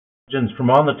From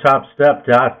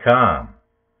OnTheTopStep.com.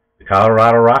 The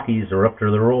Colorado Rockies are up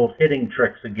to their old hitting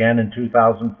tricks again in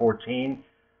 2014.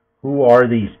 Who are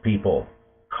these people?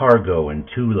 Cargo and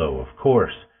Tulo, of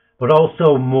course, but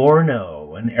also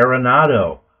Morneau and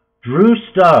Arenado, Drew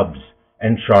Stubbs,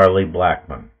 and Charlie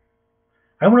Blackmon.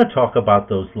 I want to talk about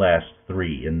those last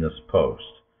three in this post.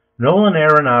 Nolan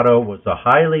Arenado was a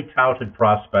highly touted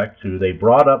prospect who they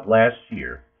brought up last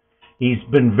year. He's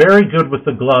been very good with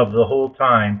the glove the whole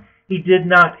time. He did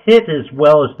not hit as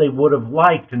well as they would have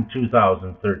liked in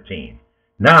 2013.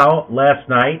 Now, last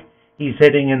night, he's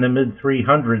hitting in the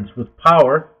mid-300s with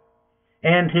power,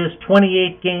 and his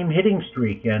 28-game hitting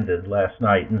streak ended last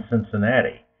night in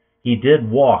Cincinnati. He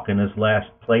did walk in his last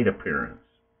plate appearance.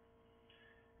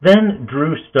 Then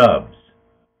Drew Stubbs,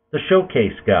 the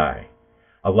showcase guy.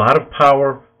 A lot of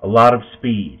power, a lot of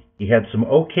speed. He had some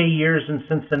okay years in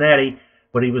Cincinnati,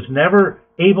 but he was never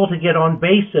able to get on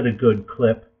base at a good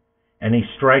clip, and he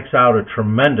strikes out a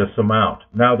tremendous amount.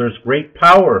 Now, there's great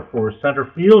power for a center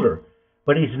fielder,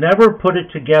 but he's never put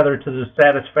it together to the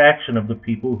satisfaction of the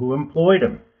people who employed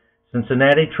him.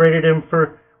 Cincinnati traded him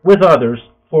with others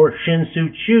for Shin-Soo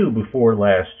Choo before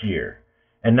last year,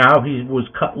 and now he was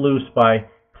cut loose by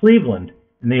Cleveland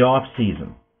in the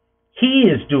offseason. He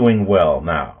is doing well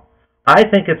now. I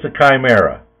think it's a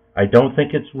chimera. I don't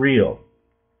think it's real.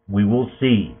 We will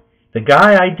see. The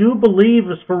guy I do believe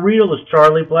is for real is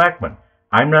Charlie Blackmon.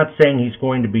 I'm not saying he's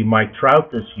going to be Mike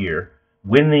Trout this year,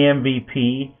 win the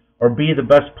MVP, or be the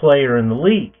best player in the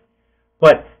league.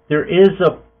 But there is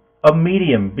a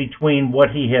medium between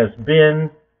what he has been,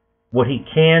 what he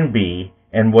can be,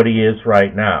 and what he is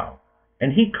right now.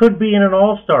 And he could be in an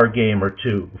all-star game or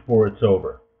two before it's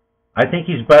over. I think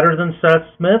he's better than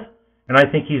Seth Smith, and I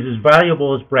think he's as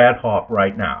valuable as Brad Hawpe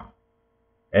right now.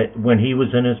 When he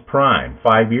was in his prime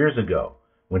 5 years ago,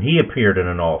 when he appeared in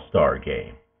an all-star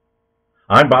game.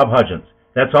 I'm Bob Hudgens.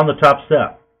 That's On the Top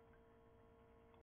Step.